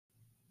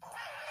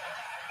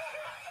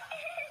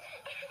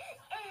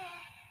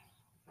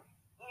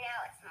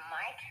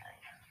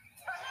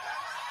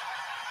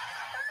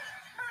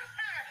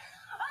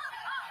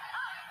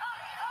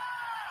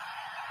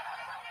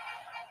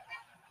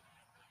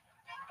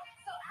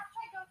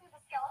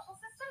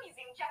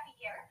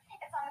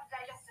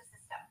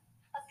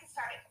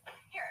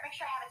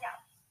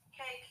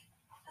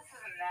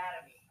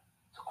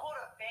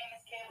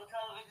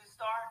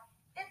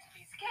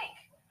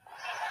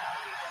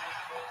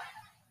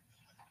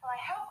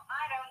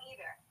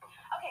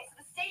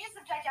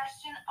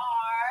question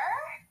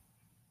are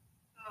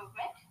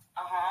movement,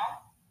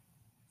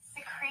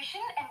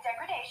 secretion and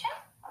degradation,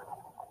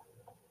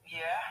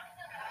 Yeah.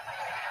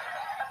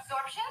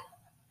 absorption,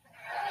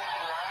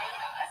 Right.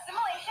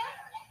 assimilation,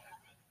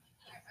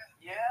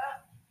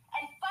 Yeah.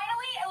 and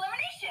finally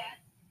elimination.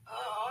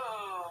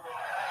 Oh.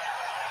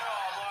 You're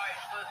all right,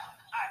 but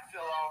I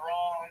feel all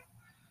wrong.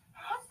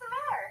 What's the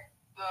matter?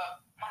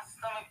 My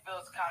stomach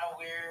feels kind of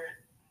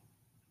weird.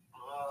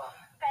 Ugh.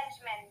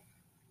 Benjamin,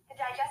 the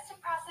digestive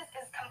process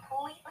is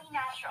completely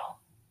natural.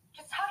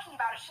 Just talking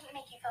about it shouldn't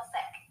make you feel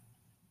sick.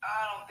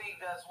 I don't think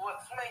that's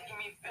what's making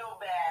me feel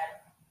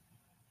bad.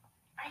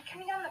 Are you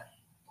coming down the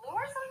flu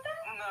or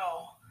something?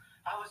 No,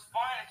 I was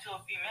fine until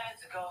a few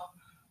minutes ago.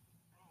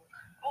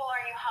 Well,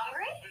 are you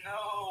hungry?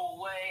 No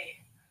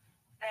way.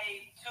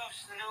 They ate 2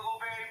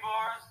 Snuggleberry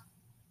bars,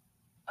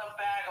 a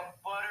bag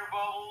of butter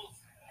bubbles,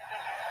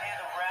 and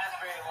a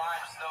raspberry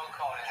lime snow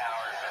cone an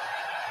hour ago.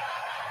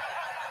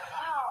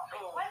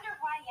 Well, I wonder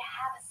why you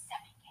have a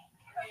stomachache.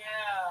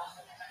 Yeah.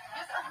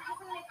 There's a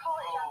reason they call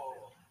it junk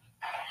food. Oh.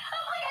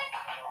 Hi, Nick.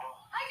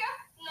 Hi, Jeff.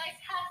 Nice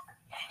hat.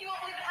 You won't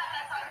believe what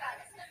happened outside of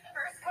us.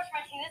 First, Coach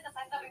Martinez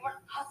decided that we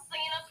weren't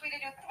hustling enough, so we had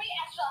to do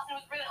 3 extra shots, and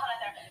it was really hot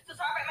out there. So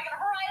sorry, but I got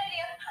a bright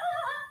idea.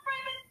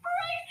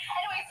 Bright.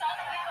 Anyway, so I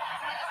was going to go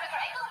for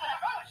our ankles when I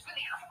run, which is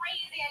really a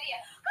crazy idea.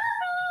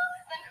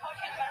 Then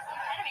Coach gets better from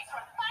the pen and makes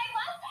sort of 5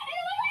 laps, and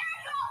it was a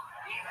miracle.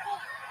 Are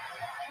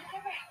you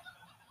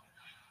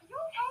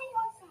okay? You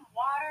want some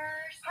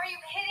water? Are you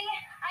kidding?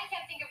 I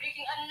can't think of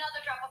drinking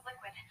another drop of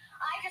liquid.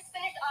 I just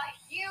finished a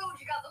huge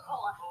gulp of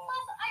cola.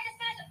 Plus, I just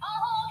finished a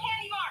whole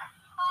candy bar.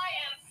 I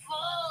am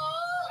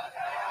full.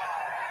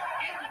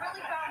 You're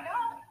really bound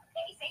up.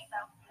 Maybe say so.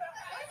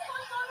 What's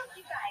going on with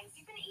you guys?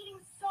 You've been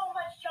eating so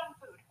much junk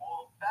food.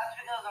 Well, that's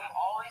because I'm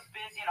always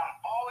busy and I'm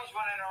always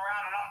running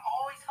around and I'm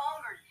always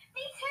hungry.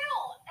 Me too.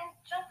 And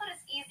junk food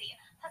is easy.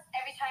 Plus,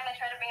 every time I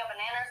try to bring a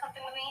banana or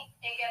something with me,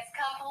 it gets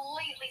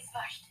completely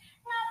smushed.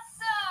 Not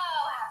so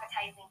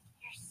appetizing.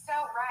 You're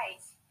so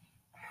right.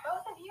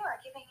 Both of you are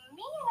giving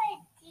me an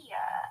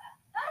idea.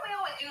 How do we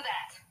always do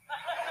that?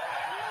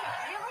 We need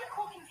really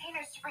cool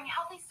containers to bring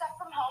healthy stuff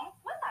from home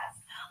with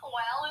us.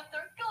 Well, if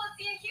they're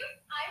glitzy and cute,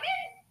 I'm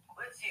in.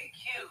 Glitzy and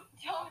cute.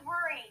 Don't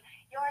worry.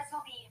 Yours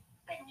will be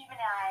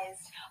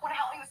Benjaminized. Want to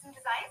help me with some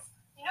designs?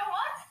 You know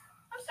what?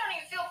 I'm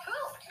starting to feel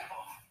pooped.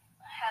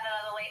 I had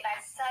another late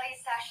night study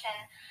session.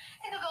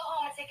 I think I'll go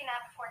home and take a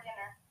nap before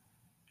dinner.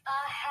 A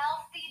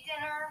healthy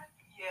dinner.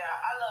 Yeah,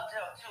 I love to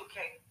help too,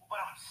 Kate, but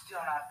I'm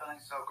still not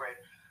feeling so great.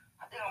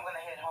 I think I'm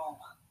gonna head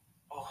home.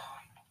 Oh.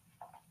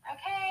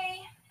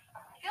 Okay.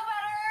 Feel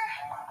better.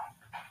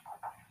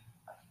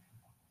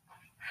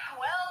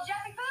 Well,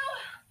 Jeffy Boo,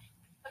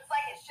 looks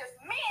like it's just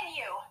me and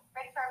you.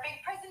 Ready for our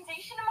big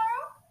presentation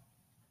tomorrow?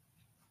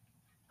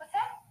 What's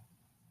that?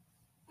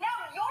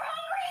 Now you're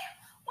hungry?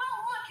 Well,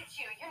 look at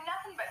you. You're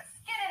nothing but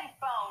skin and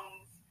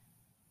bones.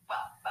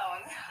 Well,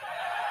 bones.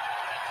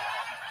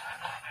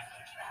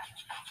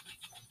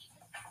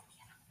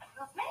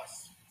 Movement,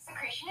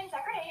 secretion and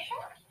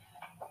degradation,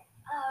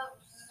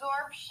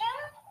 absorption,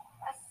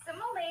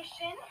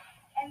 assimilation,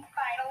 and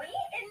finally,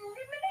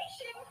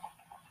 elimination.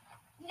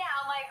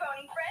 Now, my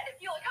bony friend, if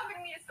you'll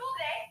accompany me to school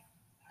today.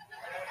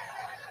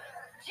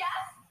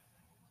 Jeff?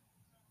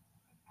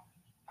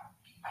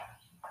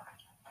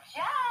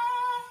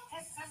 Jeff,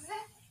 this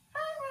isn't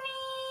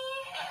funny.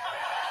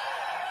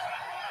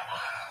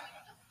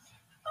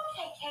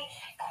 Okay, Kate,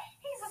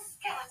 he's a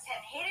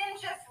skeleton. He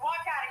didn't just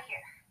walk out of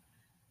here.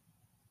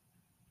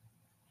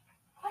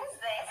 What is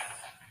this?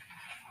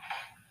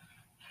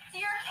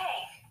 Dear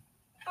Kate,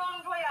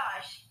 bon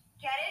voyage.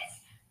 Get it?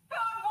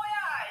 Bon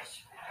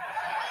voyage.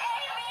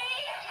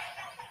 Amy!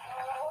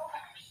 Oh,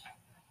 gosh.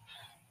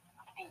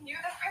 I knew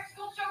this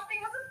practical joke thing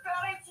was a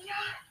bad idea.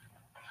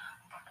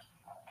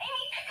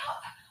 Amy, pick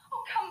up. Oh,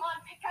 come on,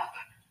 pick up.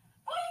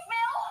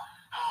 Voicemail.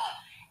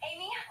 Oh,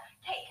 Amy,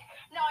 Kate,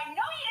 now I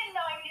know you didn't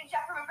know I needed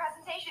Jeff for my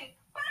presentation,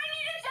 but I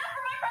needed Jeff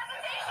for my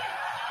presentation.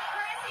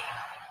 Where is he?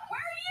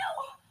 Where are you?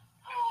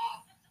 Oh.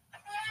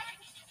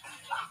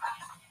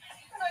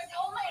 So I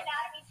told my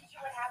anatomy teacher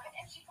what happened,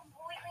 and she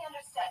completely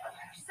understood.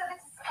 She said that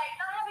despite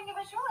not having a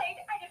visual aid,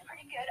 I did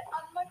pretty good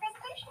on my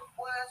presentation.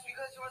 Well, that's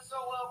because you were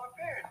so well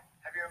prepared.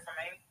 Have you heard from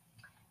Amy?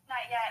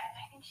 Not yet.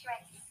 I think she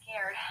might be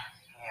scared.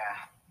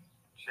 Yeah.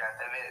 She has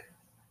to admit it.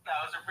 That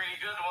was a pretty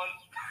good one.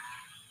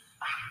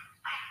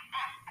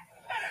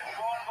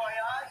 Bon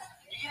voyage.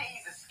 You gonna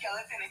eat a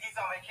skeleton and he's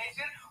on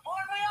vacation?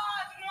 Bon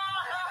voyage!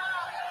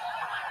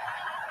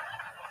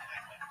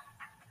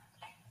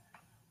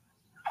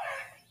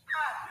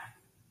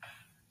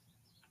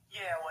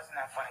 Yeah, it wasn't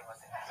that funny, was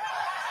it?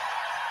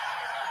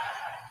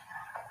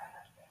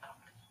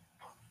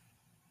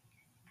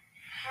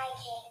 Hi,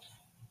 Kate.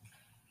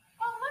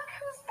 Well, look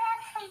who's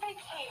back from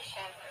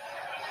vacation.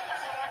 So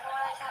you never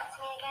want to talk to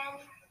me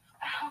again?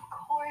 Of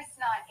course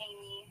not,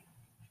 Amy.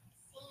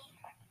 See?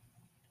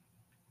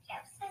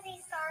 Jeff says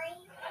he's sorry.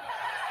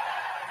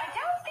 I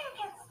don't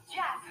think it's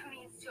Jeff who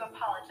needs to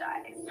apologize.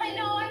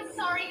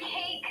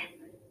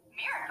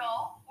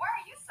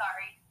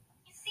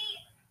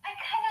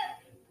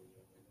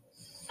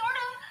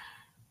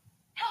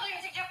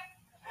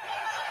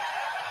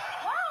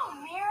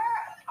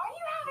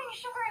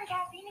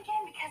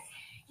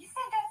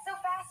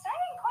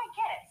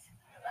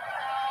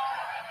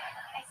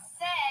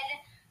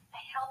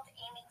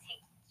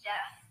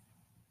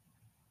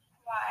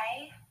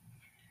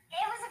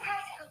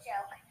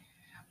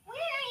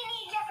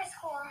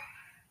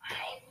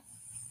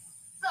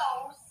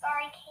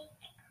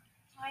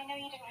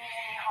 mean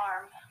any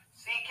harm.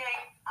 See,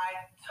 Kate,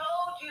 I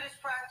told you this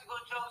practical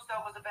joke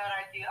stuff was a bad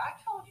idea. I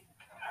told you.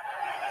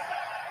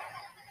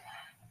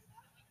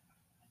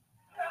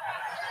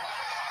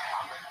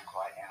 I'm getting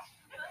quiet now.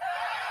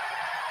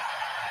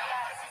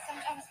 Yeah, so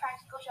sometimes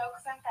practical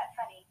jokes aren't that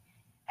funny.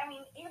 I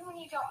mean, even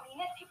when you don't mean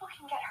it, people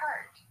can get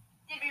hurt.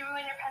 Did we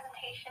ruin your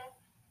presentation?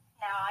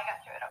 No, I got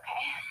through it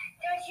okay.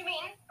 Don't you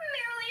mean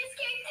Merrily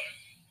escaped?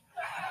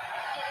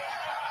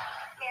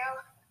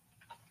 Meryl.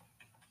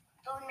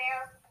 Oh,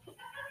 Meryl.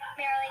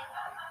 Merrily.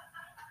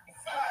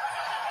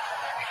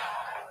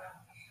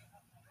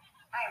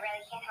 I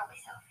really can't help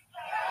myself.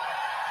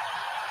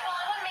 Well,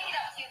 I want to make it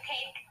up to you,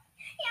 Kate.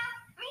 Yeah,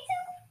 me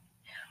too.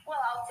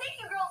 Well, I'll take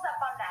you girls up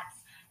on that.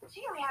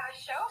 Gee, we have a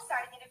show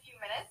starting in a few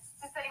minutes.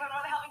 Does anyone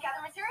want to help me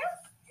gather materials?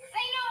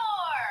 Say no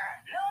more!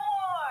 No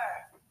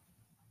more!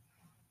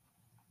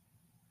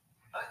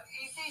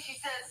 You see, she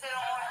said, sit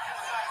on one.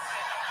 So I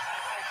said,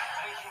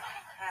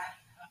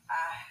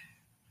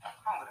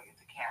 I'm gonna get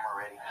the camera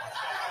ready.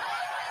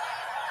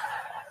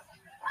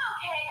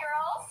 Okay,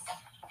 girls.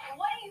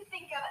 What do you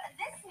think of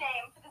this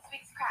name for this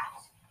week's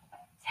craft?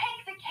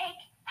 Take the Cake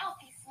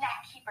Healthy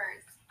Snack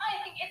Keepers. I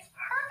think it's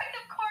perfect,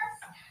 of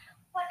course.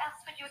 What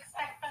else would you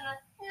expect from the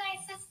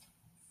nicest,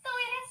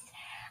 sweetest,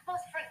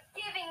 most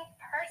forgiving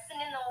person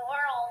in the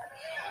world?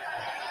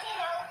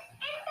 Ditto.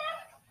 In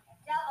fact,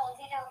 double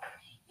ditto.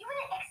 You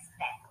wouldn't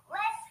expect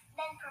less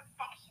than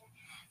perfection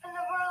from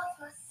the world's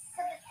most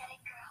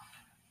sympathetic girl.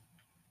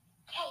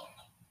 Cake.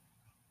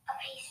 A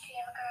pastry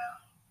of a girl.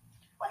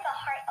 With a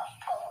heart of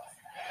gold.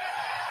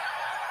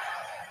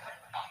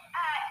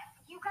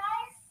 You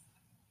guys,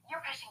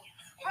 you're pushing it.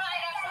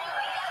 Right,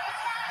 absolutely.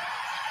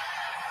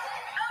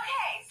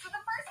 Okay, so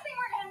the first thing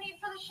we're gonna need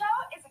for the show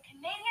is a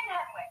Canadian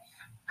headwind.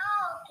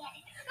 I'll get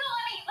it. No,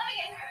 let me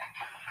get it.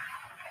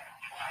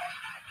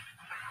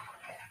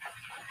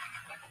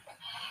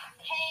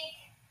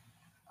 Cake.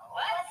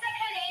 What's a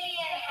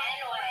Canadian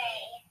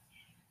headway?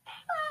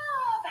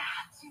 Oh,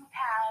 about 2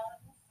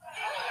 pounds.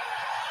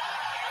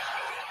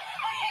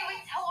 Okay, we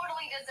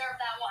totally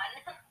deserve that